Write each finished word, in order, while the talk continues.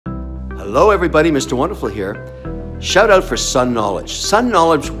Hello everybody, Mr. Wonderful here. Shout out for Sun Knowledge. Sun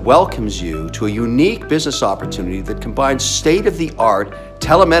Knowledge welcomes you to a unique business opportunity that combines state-of-the-art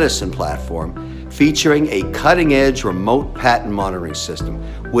telemedicine platform featuring a cutting-edge remote patent monitoring system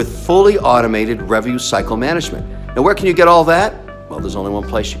with fully automated revenue cycle management. Now where can you get all that? Well, there's only one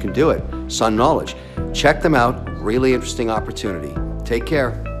place you can do it, Sun Knowledge. Check them out, really interesting opportunity. Take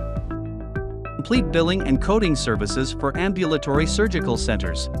care. Complete billing and coding services for ambulatory surgical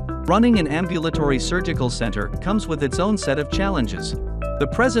centers. Running an ambulatory surgical center comes with its own set of challenges. The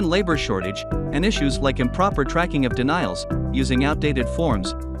present labor shortage and issues like improper tracking of denials, using outdated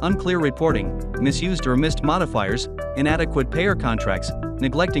forms, unclear reporting, misused or missed modifiers, inadequate payer contracts,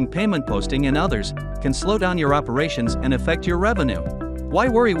 neglecting payment posting and others can slow down your operations and affect your revenue. Why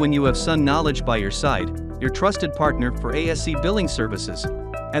worry when you have Sun Knowledge by your side, your trusted partner for ASC billing services?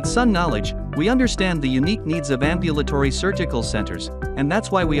 At Sun Knowledge, we understand the unique needs of ambulatory surgical centers, and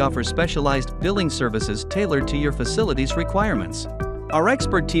that's why we offer specialized billing services tailored to your facility's requirements. Our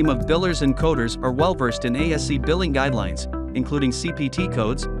expert team of billers and coders are well-versed in ASC billing guidelines, including CPT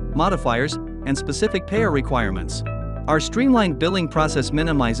codes, modifiers, and specific payer requirements. Our streamlined billing process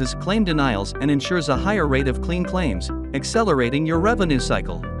minimizes claim denials and ensures a higher rate of clean claims, accelerating your revenue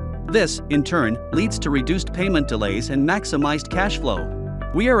cycle. This, in turn, leads to reduced payment delays and maximized cash flow.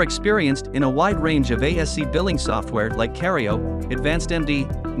 We are experienced in a wide range of ASC billing software like Cario, Advanced MD,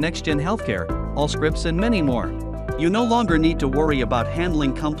 NextGen Healthcare, Allscripts, and many more. You no longer need to worry about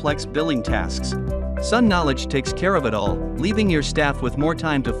handling complex billing tasks. Sun Knowledge takes care of it all, leaving your staff with more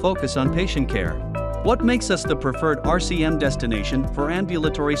time to focus on patient care. What makes us the preferred RCM destination for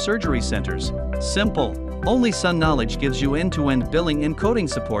ambulatory surgery centers? Simple. Only Sun Knowledge gives you end-to-end billing and coding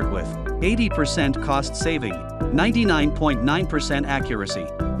support with 80% cost saving, 99.9% accuracy,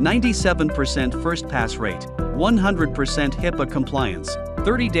 97% first pass rate, 100% HIPAA compliance,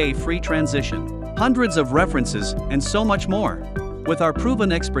 30-day free transition, hundreds of references, and so much more. With our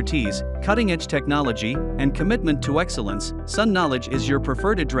proven expertise, cutting-edge technology, and commitment to excellence, Sun Knowledge is your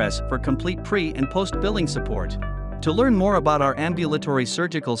preferred address for complete pre- and post-billing support. To learn more about our ambulatory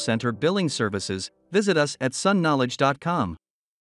surgical center billing services, visit us at sunknowledge.com.